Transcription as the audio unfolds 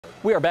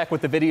We are back with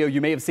the video you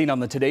may have seen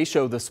on the Today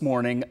Show this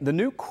morning. The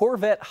new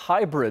Corvette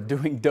Hybrid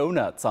doing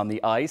donuts on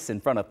the ice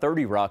in front of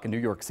 30 Rock in New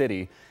York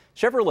City.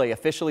 Chevrolet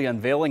officially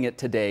unveiling it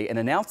today and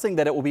announcing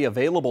that it will be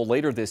available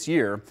later this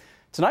year.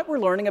 Tonight we're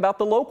learning about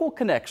the local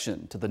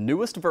connection to the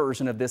newest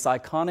version of this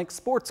iconic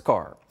sports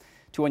car.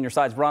 2 on Your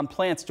Side's Ron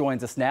Plants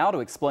joins us now to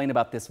explain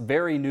about this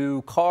very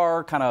new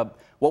car, kind of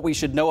what we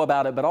should know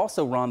about it, but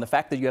also, Ron, the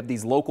fact that you have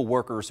these local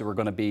workers who are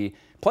going to be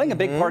playing a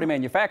big part in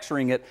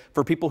manufacturing it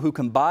for people who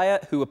can buy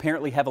it, who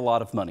apparently have a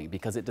lot of money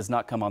because it does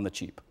not come on the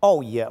cheap.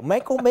 Oh, yeah.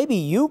 Michael, maybe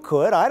you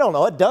could. I don't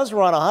know. It does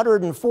run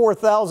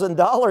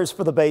 $104,000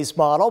 for the base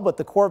model, but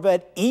the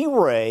Corvette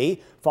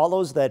E-Ray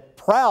follows that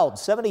proud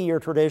 70-year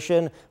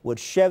tradition which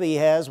Chevy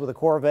has with the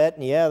Corvette.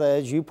 And yeah,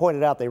 as you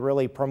pointed out, they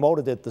really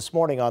promoted it this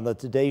morning on the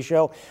Today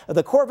Show.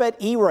 The Corvette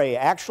E-Ray,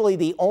 actually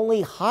the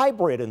only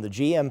hybrid in the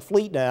GM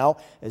fleet now,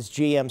 as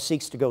GM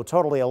seeks to go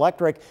totally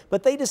electric.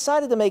 But they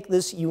decided to make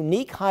this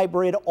unique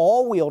hybrid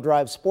all-wheel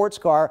drive sports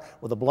car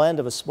with a blend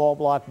of a small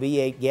block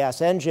V8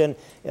 gas engine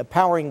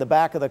powering the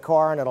back of the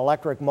car and an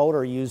electric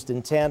motor used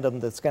in tandem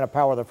that's going to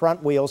power the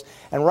front wheels.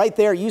 And right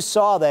there you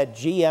saw that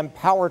GM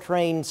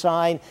Powertrain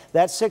sign.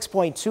 That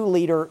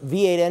 6.2-liter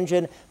V8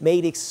 engine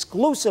made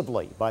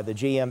exclusively by the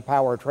GM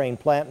Powertrain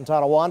plant in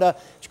Tonawanda,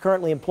 which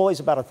currently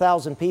employs about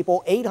 1,000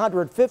 people,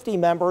 850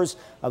 members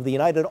of the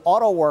United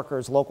Auto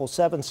Workers Local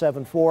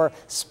 774,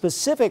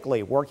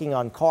 specifically working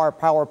on car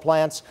power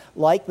plants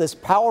like this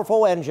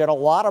powerful engine,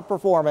 a lot of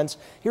performance.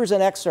 Here's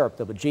an excerpt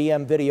of a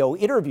GM video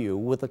interview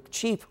with the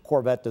chief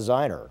Corvette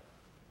designer.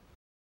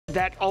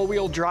 That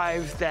all-wheel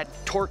drive, that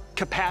torque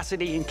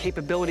capacity and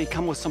capability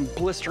come with some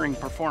blistering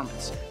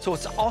performance. So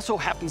it also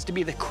happens to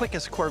be the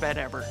quickest Corvette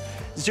ever.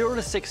 0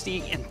 to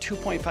 60 in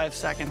 2.5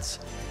 seconds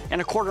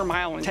and a quarter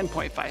mile in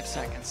 10.5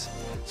 seconds.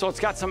 So it's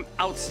got some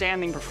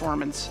outstanding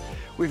performance.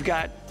 We've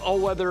got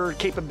all-weather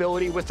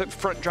capability with the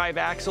front drive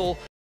axle.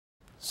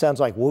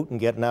 Sounds like Wooten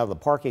getting out of the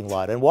parking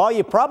lot. And while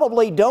you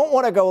probably don't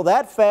want to go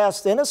that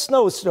fast in a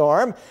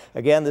snowstorm,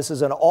 again, this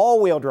is an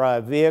all-wheel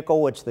drive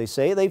vehicle, which they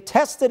say they've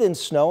tested in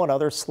snow and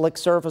other slick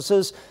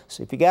surfaces.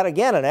 So if you got,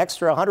 again, an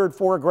extra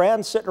 104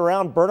 grand sitting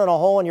around burning a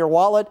hole in your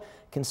wallet,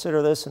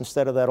 consider this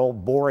instead of that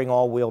old boring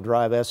all-wheel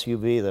drive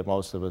SUV that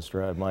most of us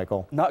drive,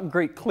 Michael. Not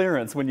great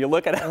clearance when you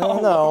look at how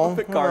low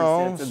the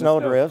car sits in snow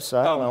drifts,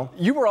 I don't know.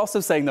 You were also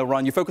saying, though,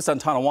 Ron, you focused on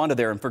Tonawanda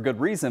there, and for good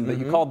reason, but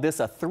you called this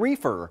a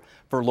threefer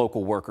for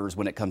local workers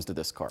when it comes to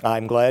this car.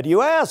 I'm glad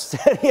you asked.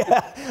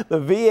 Yeah, the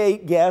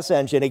V8 gas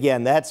engine,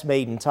 again, that's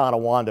made in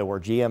Tonawanda, where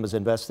GM has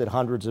invested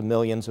hundreds of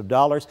millions of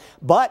dollars.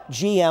 But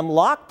GM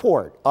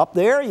Lockport, up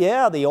there,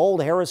 yeah, the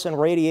old Harrison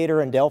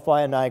radiator in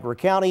Delphi and Niagara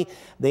County,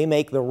 they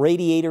make the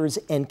radiators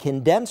and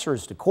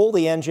condensers to cool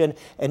the engine.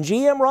 And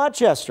GM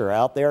Rochester,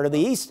 out there to the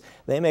east,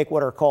 they make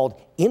what are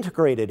called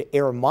integrated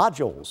air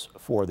modules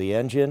for the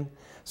engine.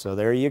 So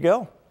there you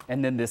go.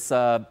 And then this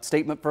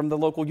statement from the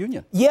local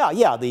union. The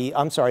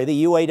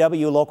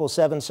UAW Local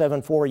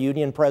 774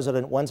 union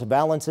president Wentz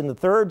Valentin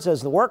III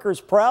says the workers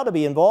proud to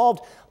be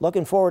involved,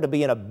 looking forward to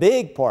being a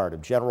big part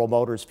of General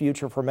Motors'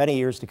 future for many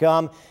years to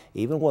come,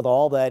 even with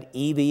all that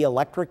EV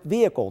electric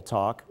vehicle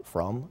talk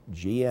from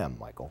GM,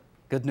 Michael.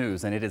 Good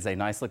news, and it is a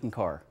nice looking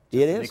car.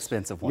 It is. An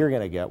expensive one. You're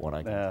going to get one,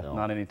 I can tell.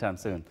 Not anytime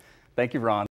soon. Thank you, Ron.